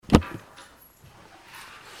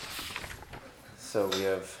So we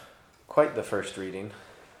have quite the first reading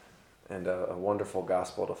and a wonderful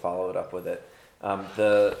gospel to follow it up with it.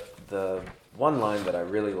 The one line that I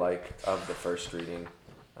really like of the first reading,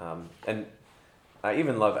 and I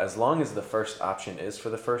even love, as long as the first option is for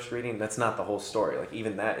the first reading, that's not the whole story. Like,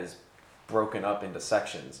 even that is broken up into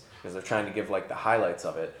sections because they're trying to give like the highlights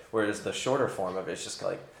of it, whereas the shorter form of it is just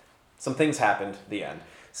like some things happened, the end.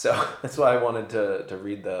 So that's why I wanted to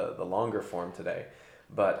read the longer form today.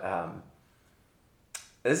 But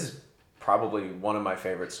this is probably one of my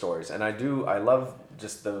favorite stories, and I love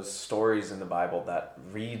just those stories in the Bible that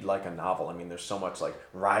read like a novel. I mean, there's so much like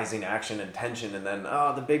rising action and tension, and then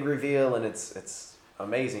the big reveal, and it's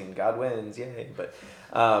amazing. God wins, yay! But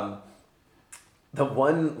the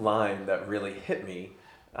one line that really hit me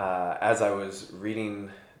as I was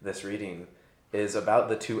reading this reading is about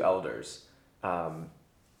the two elders, and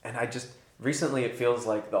I just recently it feels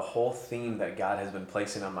like the whole theme that God has been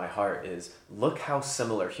placing on my heart is look how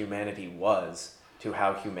similar humanity was to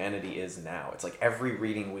how humanity is now. It's like every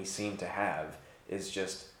reading we seem to have is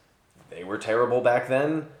just they were terrible back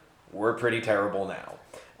then, we're pretty terrible now,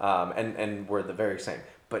 and we're the very same.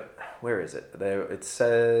 But where is it? There it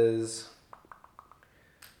says.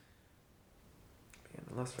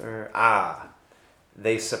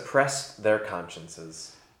 They suppressed their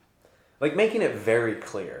consciences. Like making it very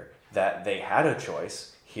clear that they had a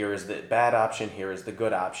choice. Here is the bad option, here is the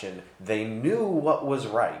good option. They knew what was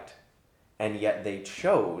right, and yet they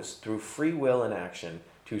chose, through free will and action,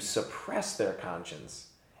 to suppress their conscience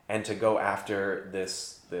and to go after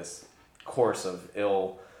this course of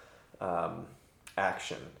ill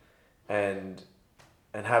action. And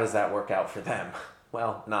how does that work out for them?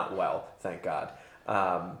 Well, not well, thank God.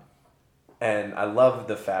 And I love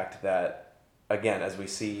the fact that, again, as we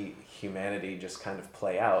see humanity just kind of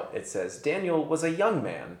play out, it says Daniel was a young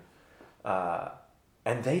man,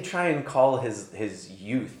 and they try and call his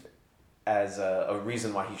youth as a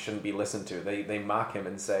reason why he shouldn't be listened to. They mock him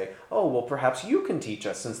and say, oh, well, perhaps you can teach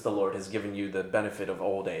us since the Lord has given you the benefit of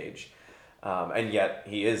old age. And yet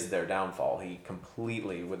he is their downfall. He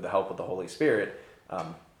completely, with the help of the Holy Spirit,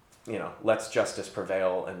 lets justice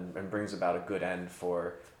prevail and brings about a good end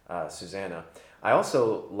for Susanna. I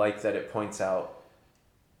also like that it points out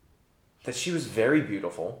that she was very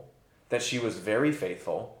beautiful, that she was very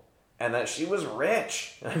faithful, and that she was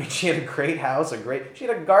rich. I mean, she had a great house, she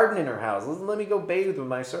had a garden in her house. Let me go bathe with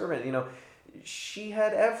my servant. She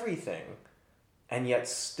had everything, and yet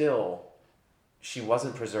still she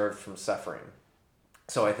wasn't preserved from suffering.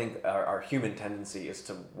 So I think our human tendency is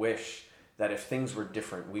to wish that if things were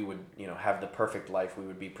different, we would, have the perfect life. We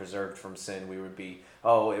would be preserved from sin. We would be,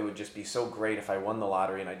 it would just be so great if I won the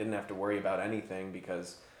lottery and I didn't have to worry about anything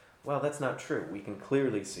because, well, that's not true. We can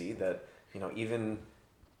clearly see that, even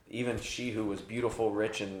she who was beautiful,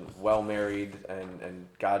 rich, and well-married and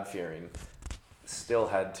God-fearing still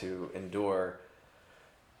had to endure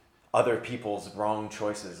other people's wrong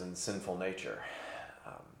choices and sinful nature.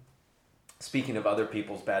 Speaking of other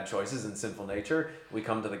people's bad choices and sinful nature, we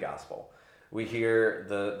come to the gospel. We hear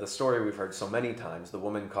the story we've heard so many times, the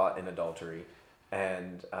woman caught in adultery,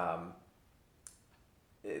 and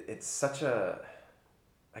it's such a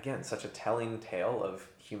telling tale of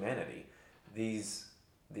humanity. These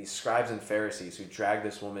scribes and Pharisees who drag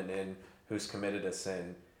this woman in who's committed a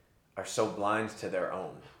sin are so blind to their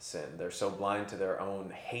own sin. They're so blind to their own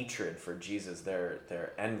hatred for Jesus,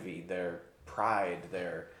 their envy, their pride,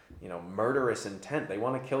 their murderous intent. They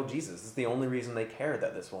want to kill Jesus. This is the only reason they care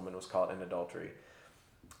that this woman was caught in adultery.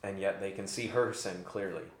 And yet they can see her sin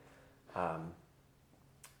clearly.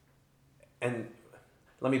 And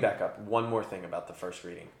let me back up. One more thing about the first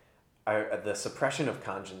reading. The suppression of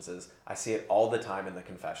consciences, I see it all the time in the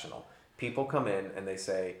confessional. People come in and they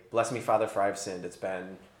say, bless me, Father, for I've sinned. It's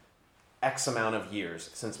been X amount of years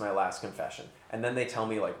since my last confession. And then they tell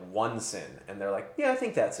me like one sin. And they're like, yeah, I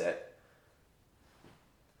think that's it.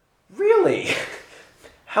 Really?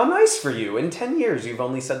 How nice for you. In 10 years, you've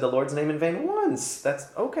only said the Lord's name in vain once. That's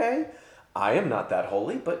okay. I am not that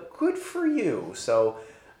holy, but good for you. So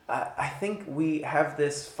I think we have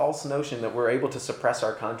this false notion that we're able to suppress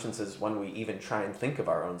our consciences when we even try and think of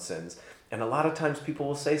our own sins. And a lot of times people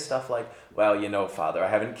will say stuff like, well, Father, I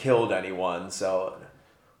haven't killed anyone, so...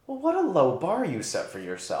 Well, what a low bar you set for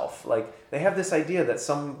yourself. Like, they have this idea that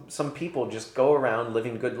some people just go around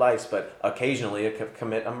living good lives, but occasionally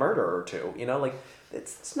commit a murder or two.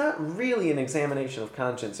 It's not really an examination of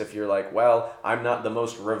conscience if you're like, well, I'm not the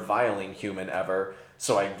most reviling human ever,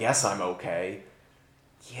 so I guess I'm okay.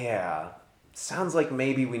 Yeah, sounds like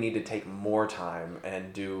maybe we need to take more time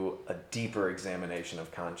and do a deeper examination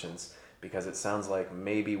of conscience, because it sounds like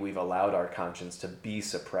maybe we've allowed our conscience to be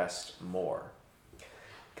suppressed more.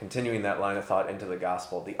 continuing that line of thought into the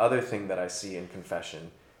gospel, the other thing that I see in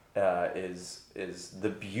confession is the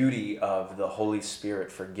beauty of the Holy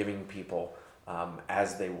Spirit forgiving people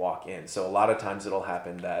as they walk in. So a lot of times it'll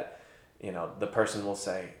happen that, the person will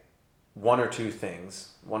say one or two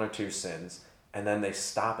things, one or two sins, and then they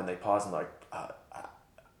stop and they pause and they're like,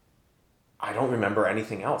 I don't remember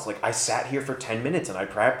anything else. Like, I sat here for 10 minutes and I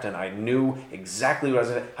prepped and I knew exactly what I was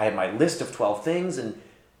going to, I had my list of 12 things, and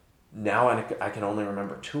now I can only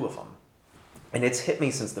remember 2 of them. And it's hit me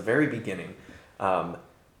since the very beginning, the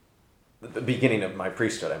beginning of my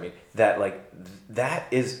priesthood, that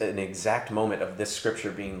is an exact moment of this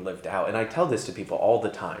scripture being lived out. And I tell this to people all the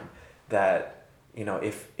time, that,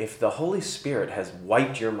 if the Holy Spirit has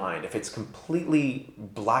wiped your mind, if it's completely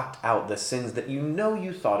blocked out the sins that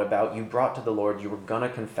you thought about, you brought to the Lord, you were going to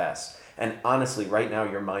confess, and honestly, right now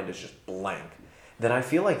your mind is just blank, then I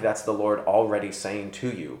feel like that's the Lord already saying to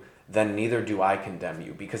you, then neither do I condemn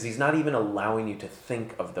you, because he's not even allowing you to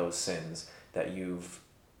think of those sins that you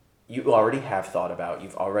already have thought about,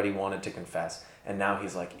 you've already wanted to confess, and now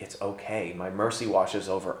he's like, it's okay, my mercy washes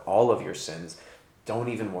over all of your sins, don't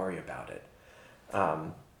even worry about it.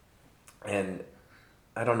 And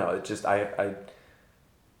I don't know, it just,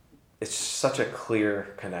 it's such a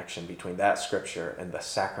clear connection between that scripture and the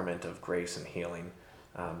sacrament of grace and healing,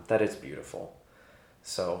 that it's beautiful.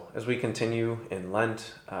 So as we continue in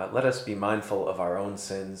Lent, let us be mindful of our own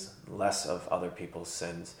sins, less of other people's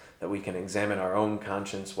sins, that we can examine our own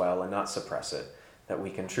conscience well and not suppress it, that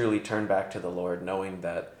we can truly turn back to the Lord knowing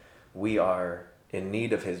that we are in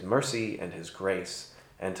need of his mercy and his grace,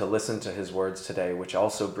 and to listen to his words today, which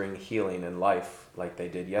also bring healing and life like they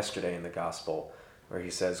did yesterday in the gospel, where he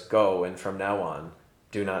says, go, and from now on,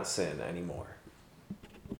 do not sin anymore.